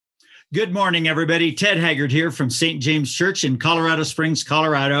Good morning, everybody. Ted Haggard here from St. James Church in Colorado Springs,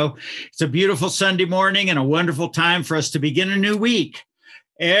 Colorado. It's a beautiful Sunday morning and a wonderful time for us to begin a new week.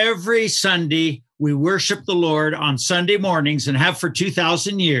 Every Sunday, we worship the Lord on Sunday mornings and have for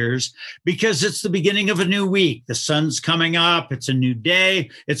 2,000 years because it's the beginning of a new week. The sun's coming up. It's a new day.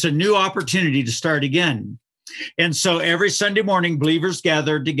 It's a new opportunity to start again. And so every Sunday morning, believers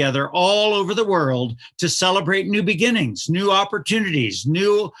gather together all over the world to celebrate new beginnings, new opportunities,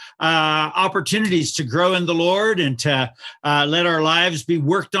 opportunities to grow in the Lord and to let our lives be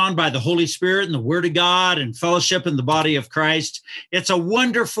worked on by the Holy Spirit and the Word of God and fellowship in the body of Christ. It's a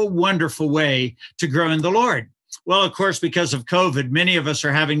wonderful, wonderful way to grow in the Lord. Well, of course, because of COVID, many of us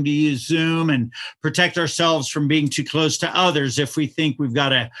are having to use Zoom and protect ourselves from being too close to others if we think we've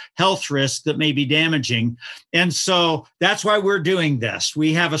got a health risk that may be damaging. And so that's why we're doing this.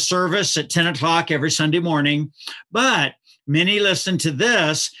 We have a service at 10 o'clock every Sunday morning, but many listen to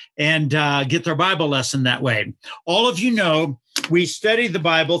this and get their Bible lesson that way. All of you know, we study the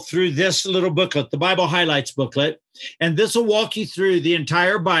Bible through this little booklet, the Bible Highlights Booklet, and this will walk you through the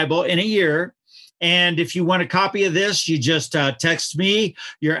entire Bible in a year. And if you want a copy of this, you just text me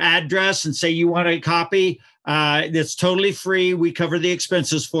your address and say you want a copy. It's totally free. We cover the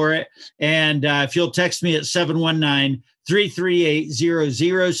expenses for it. And if you'll text me at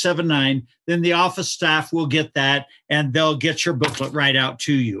 719-338-0079, then the office staff will get that and they'll get your booklet right out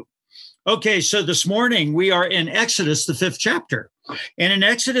to you. Okay, so this morning we are in Exodus, the 5th chapter. And in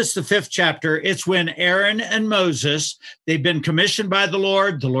Exodus, the 5th chapter, it's when Aaron and Moses, they've been commissioned by the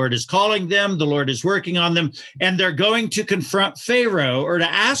Lord is calling them, the Lord is working on them, and they're going to confront Pharaoh or to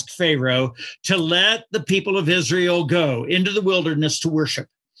ask Pharaoh to let the people of Israel go into the wilderness to worship.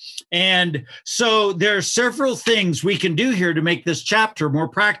 And so there are several things we can do here to make this chapter more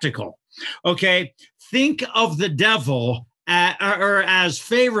practical. Okay, think of the devil or as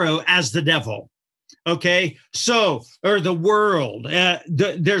Pharaoh as the devil. Okay, so, or the world,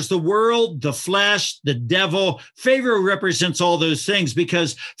 there's the world, the flesh, the devil. Pharaoh represents all those things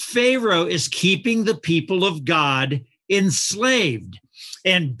because Pharaoh is keeping the people of God enslaved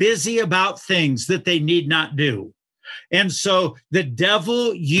and busy about things that they need not do. And so the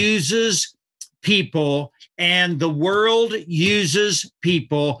devil uses people and the world uses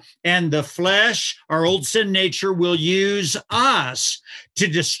people, and the flesh, our old sin nature, will use us to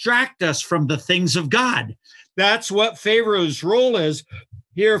distract us from the things of God. That's what Pharaoh's role is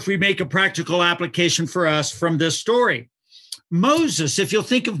here if we make a practical application for us from this story. Moses, if you'll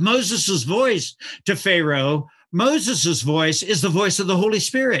think of Moses's voice to Pharaoh, Moses's voice is the voice of the Holy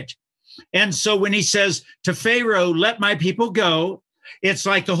Spirit. And so when he says to Pharaoh, let my people go, it's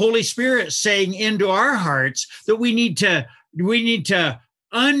like the Holy Spirit saying into our hearts that we need to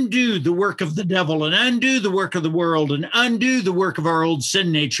undo the work of the devil and undo the work of the world and undo the work of our old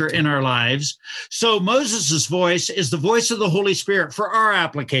sin nature in our lives. So Moses's voice is the voice of the Holy Spirit for our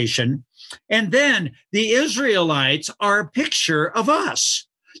application. And then the Israelites are a picture of us,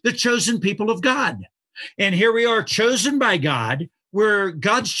 the chosen people of God. And here we are, chosen by God. We're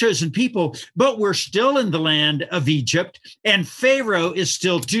God's chosen people, but we're still in the land of Egypt, and Pharaoh is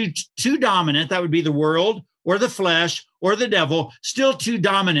still too dominant. That would be the world or the flesh or the devil, still too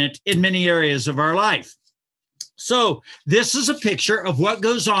dominant in many areas of our life. So this is a picture of what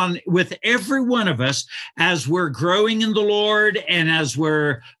goes on with every one of us as we're growing in the Lord and as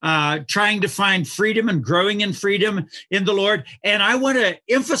we're trying to find freedom and growing in freedom in the Lord. And I want to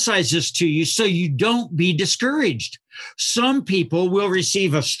emphasize this to you so you don't be discouraged. Some people will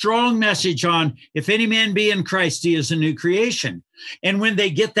receive a strong message on, if any man be in Christ, he is a new creation. And when they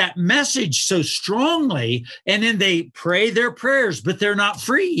get that message so strongly, and then they pray their prayers, but they're not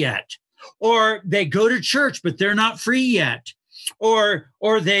free yet. Or they go to church, but they're not free yet. Or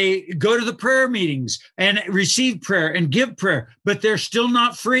they go to the prayer meetings and receive prayer and give prayer, but they're still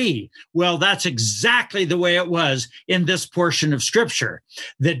not free. Well, that's exactly the way it was in this portion of Scripture.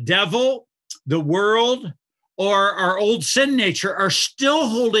 The devil, the world, or our old sin nature are still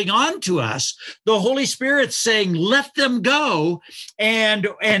holding on to us. The Holy Spirit's saying, let them go. And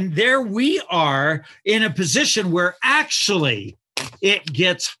there we are in a position where actually it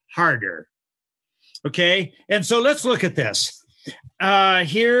gets harder. Okay. And so let's look at this.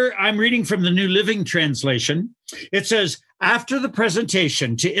 Here I'm reading from the New Living Translation. It says, after the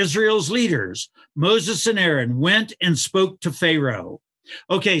presentation to Israel's leaders, Moses and Aaron went and spoke to Pharaoh.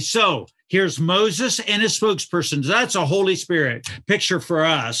 Okay, so here's Moses and his spokesperson. That's a Holy Spirit picture for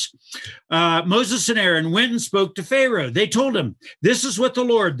us. Moses and Aaron went and spoke to Pharaoh. They told him, this is what the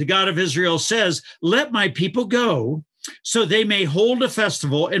Lord, the God of Israel, says, let my people go so they may hold a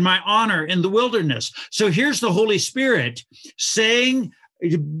festival in my honor in the wilderness. So here's the Holy Spirit saying,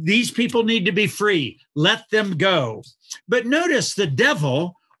 These people need to be free. Let them go. But notice the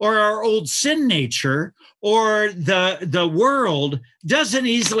devil or our old sin nature or the world doesn't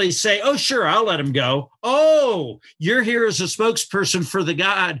easily say, oh, sure, I'll let him go. Oh, you're here as a spokesperson for the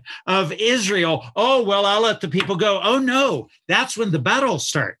God of Israel. Oh, well, I'll let the people go. Oh, no, that's when the battle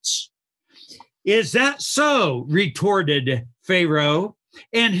starts. Is that so? Retorted Pharaoh.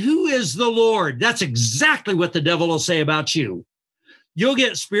 And who is the Lord? That's exactly what the devil will say about you. You'll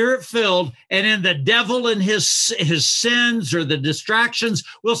get spirit-filled, and then the devil and his sins or the distractions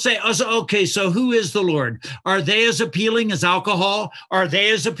will say, okay, so who is the Lord? Are they as appealing as alcohol? Are they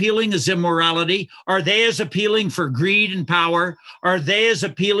as appealing as immorality? Are they as appealing for greed and power? Are they as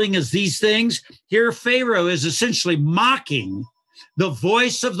appealing as these things? Here, Pharaoh is essentially mocking the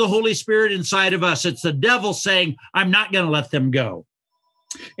voice of the Holy Spirit inside of us. It's the devil saying, I'm not going to let them go.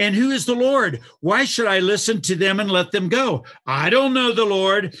 And who is the Lord? Why should I listen to them and let them go? I don't know the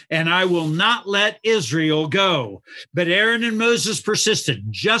Lord, and I will not let Israel go. But Aaron and Moses persisted,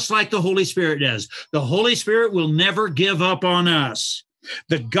 just like the Holy Spirit does. The Holy Spirit will never give up on us.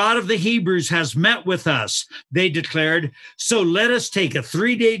 The God of the Hebrews has met with us, they declared. So let us take a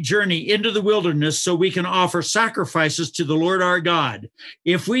 3-day journey into the wilderness so we can offer sacrifices to the Lord our God.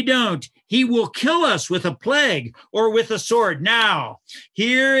 If we don't, he will kill us with a plague or with a sword. Now,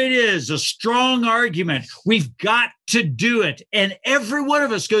 here it is, a strong argument. We've got to do it. And every one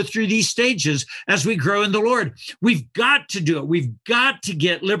of us go through these stages as we grow in the Lord. We've got to do it. We've got to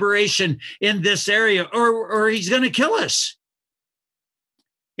get liberation in this area, or he's going to kill us.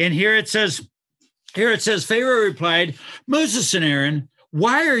 And here it says, Pharaoh replied, Moses and Aaron,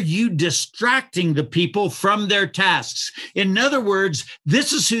 why are you distracting the people from their tasks? In other words,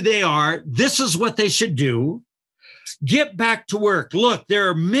 this is who they are. This is what they should do. Get back to work. Look, there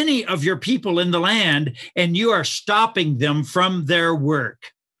are many of your people in the land, and you are stopping them from their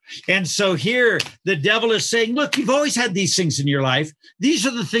work. And so here the devil is saying, look, you've always had these things in your life. These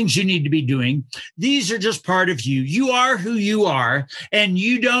are the things you need to be doing. These are just part of you. You are who you are, and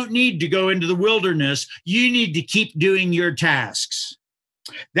you don't need to go into the wilderness. You need to keep doing your tasks.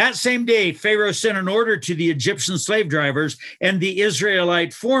 That same day, Pharaoh sent an order to the Egyptian slave drivers and the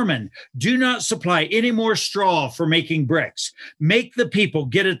Israelite foremen. Do not supply any more straw for making bricks. Make the people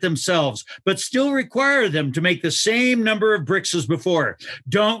get it themselves, but still require them to make the same number of bricks as before.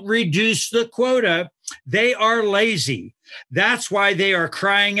 Don't reduce the quota. They are lazy. That's why they are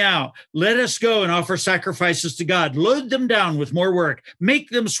crying out, let us go and offer sacrifices to God. Load them down with more work. Make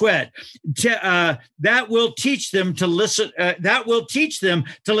them sweat. That will teach them to listen.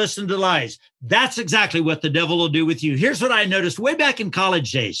 To lies. That's exactly what the devil will do with you. Here's what I noticed way back in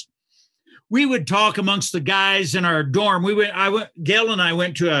college days. We would talk amongst the guys in our dorm. Gail and I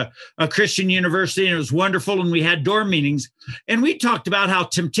went to a Christian university, and it was wonderful. And we had dorm meetings, and we talked about how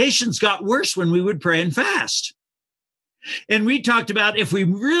temptations got worse when we would pray and fast. And we talked about if we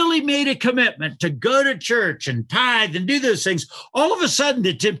really made a commitment to go to church and tithe and do those things, all of a sudden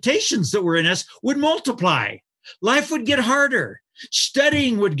the temptations that were in us would multiply. Life would get harder.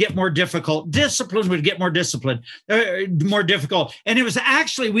 Studying would get more difficult. Discipline would get more difficult. And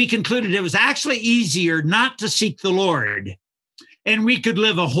we concluded it was actually easier not to seek the Lord, and we could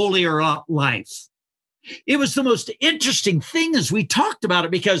live a holier life. It was the most interesting thing as we talked about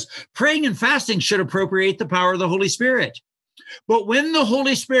it, because praying and fasting should appropriate the power of the Holy Spirit. But when the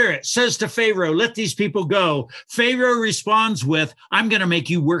Holy Spirit says to Pharaoh, let these people go, Pharaoh responds with, I'm going to make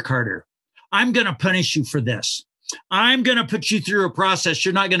you work harder. I'm going to punish you for this. I'm going to put you through a process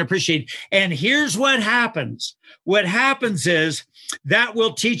you're not going to appreciate. And here's what happens. What happens is that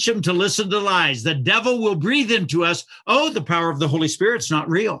will teach them to listen to lies. The devil will breathe into us, oh, the power of the Holy Spirit's not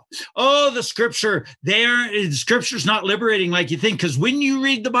real. Oh, the scripture's not liberating like you think. Because when you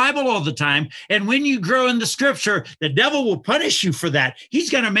read the Bible all the time, and when you grow in the scripture, the devil will punish you for that. He's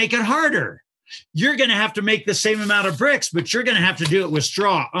going to make it harder. You're going to have to make the same amount of bricks, but you're going to have to do it with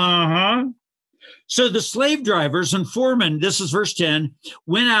straw. So the slave drivers and foremen, this is verse 10,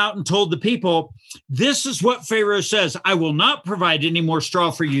 went out and told the people, this is what Pharaoh says, I will not provide any more straw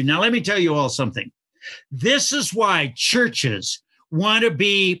for you. Now, let me tell you all something. This is why churches want to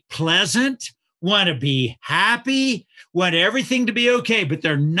be pleasant, want to be happy, want everything to be okay, but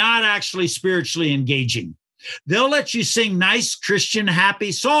they're not actually spiritually engaging. They'll let you sing nice Christian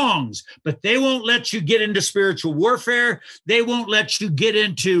happy songs, but they won't let you get into spiritual warfare. They won't let you get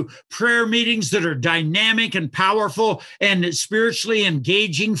into prayer meetings that are dynamic and powerful and spiritually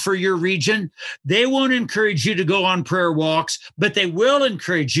engaging for your region. They won't encourage you to go on prayer walks, but they will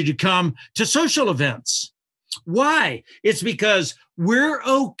encourage you to come to social events. Why? It's because we're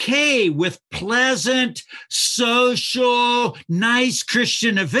okay with pleasant, social, nice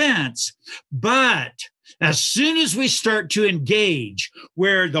Christian events. But as soon as we start to engage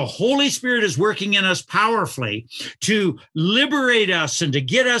where the Holy Spirit is working in us powerfully to liberate us and to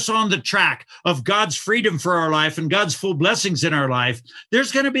get us on the track of God's freedom for our life and God's full blessings in our life,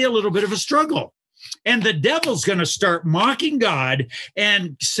 there's going to be a little bit of a struggle. And the devil's going to start mocking God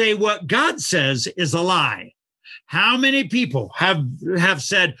and say what God says is a lie. How many people have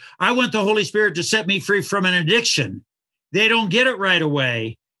said, I want the Holy Spirit to set me free from an addiction? They don't get it right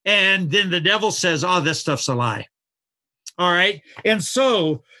away. And then the devil says, oh, this stuff's a lie. All right. And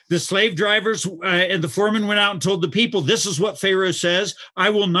so the slave drivers and the foreman went out and told the people, this is what Pharaoh says. I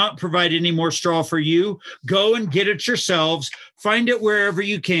will not provide any more straw for you. Go and get it yourselves. Find it wherever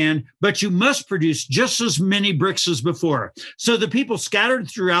you can, but you must produce just as many bricks as before. So the people scattered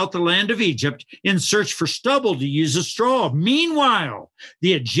throughout the land of Egypt in search for stubble to use as straw. Meanwhile,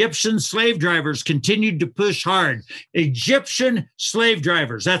 the Egyptian slave drivers continued to push hard. Egyptian slave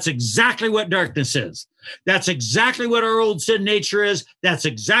drivers. That's exactly what darkness is. That's exactly what our old sin nature is. That's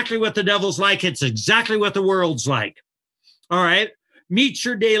exactly what the devil's like. It's exactly what the world's like. All right. Meet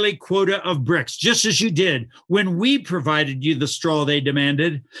your daily quota of bricks, just as you did when we provided you the straw they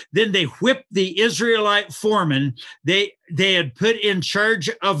demanded. Then they whipped the Israelite foreman they had put in charge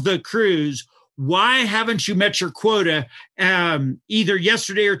of the crews. Why haven't you met your quota either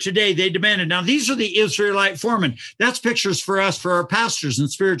yesterday or today? They demanded. Now, these are the Israelite foremen. That's pictures for us, for our pastors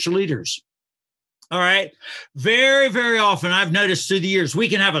and spiritual leaders. All right. Very, very often I've noticed through the years, we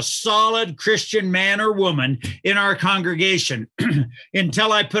can have a solid Christian man or woman in our congregation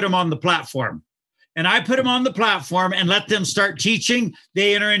until I put them on the platform. And I put them on the platform and let them start teaching.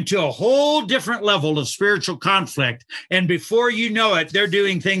 They enter into a whole different level of spiritual conflict. And before you know it, they're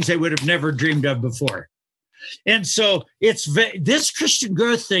doing things they would have never dreamed of before. And so this Christian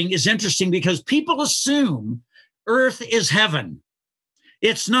growth thing is interesting because people assume earth is heaven.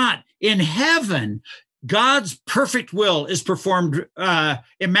 It's not. In heaven, God's perfect will is performed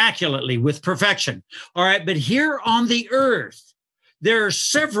immaculately with perfection. All right. But here on the earth, there are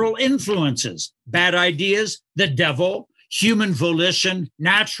several influences: bad ideas, the devil, human volition,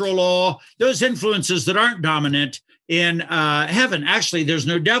 natural law, those influences that aren't dominant in heaven. Actually, there's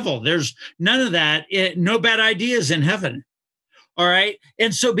no devil. There's none of that. No bad ideas in heaven. All right.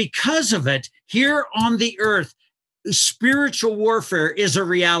 And so because of it, here on the earth, spiritual warfare is a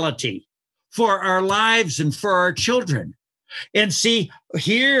reality for our lives and for our children. And see,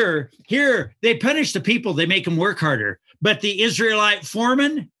 here, they punish the people. They make them work harder. But the Israelite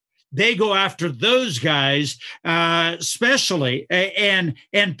foremen, they go after those guys, especially, and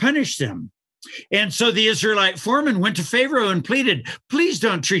punish them. And so the Israelite foreman went to Pharaoh and pleaded, please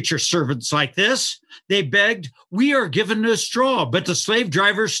don't treat your servants like this. They begged, we are given no straw, but the slave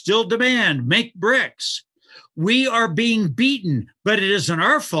drivers still demand, make bricks. We are being beaten, but it isn't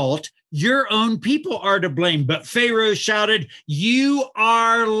our fault. Your own people are to blame. But Pharaoh shouted, you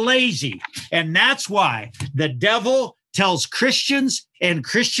are lazy. And that's why the devil tells Christians and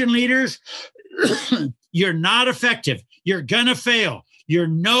Christian leaders, you're not effective. You're going to fail. You're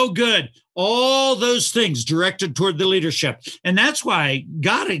no good. All those things directed toward the leadership. And that's why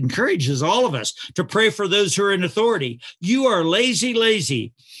God encourages all of us to pray for those who are in authority. You are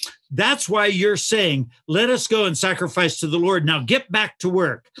lazy. That's why you're saying, let us go and sacrifice to the Lord. Now get back to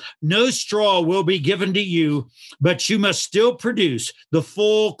work. No straw will be given to you, but you must still produce the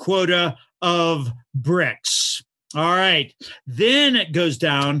full quota of bricks. All right. Then it goes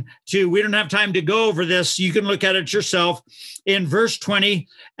down to, we don't have time to go over this. You can look at it yourself. In verse 20,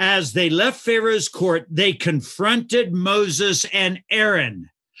 as they left Pharaoh's court, they confronted Moses and Aaron.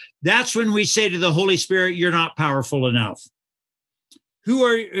 That's when we say to the Holy Spirit, you're not powerful enough. Who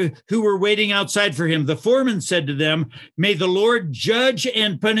were waiting outside for him. The foreman said to them, may the Lord judge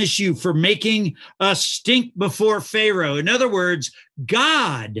and punish you for making us stink before Pharaoh. In other words,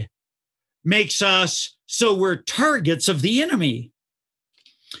 God makes us so we're targets of the enemy.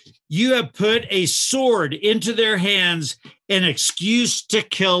 You have put a sword into their hands, an excuse to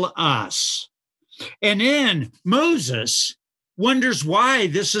kill us. And then Moses wonders why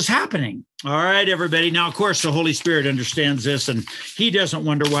this is happening. All right, everybody. Now, of course, the Holy Spirit understands this, and he doesn't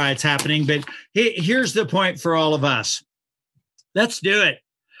wonder why it's happening. But here's the point for all of us. Let's do it.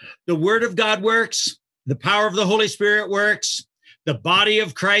 The Word of God works. The power of the Holy Spirit works. The body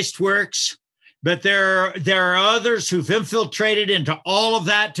of Christ works. But there are others who've infiltrated into all of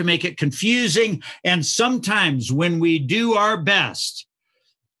that to make it confusing. And sometimes when we do our best,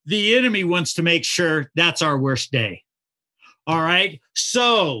 the enemy wants to make sure that's our worst day. All right.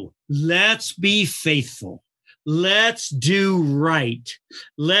 So let's be faithful. Let's do right.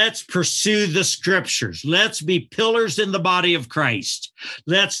 Let's pursue the scriptures. Let's be pillars in the body of Christ.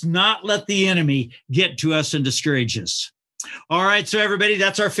 Let's not let the enemy get to us and discourage us. All right, so everybody,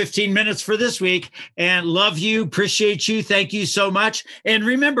 that's our 15 minutes for this week. And love you, appreciate you, thank you so much. And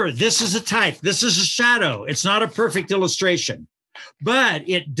remember, this is a type, this is a shadow. It's not a perfect illustration, but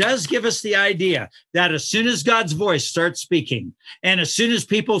it does give us the idea that as soon as God's voice starts speaking, and as soon as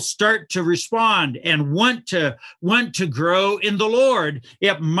people start to respond and want to grow in the Lord,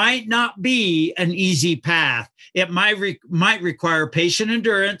 it might not be an easy path. It might require patient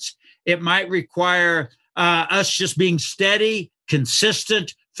endurance. It might require us just being steady,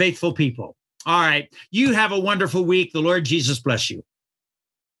 consistent, faithful people. All right. You have a wonderful week. The Lord Jesus bless you.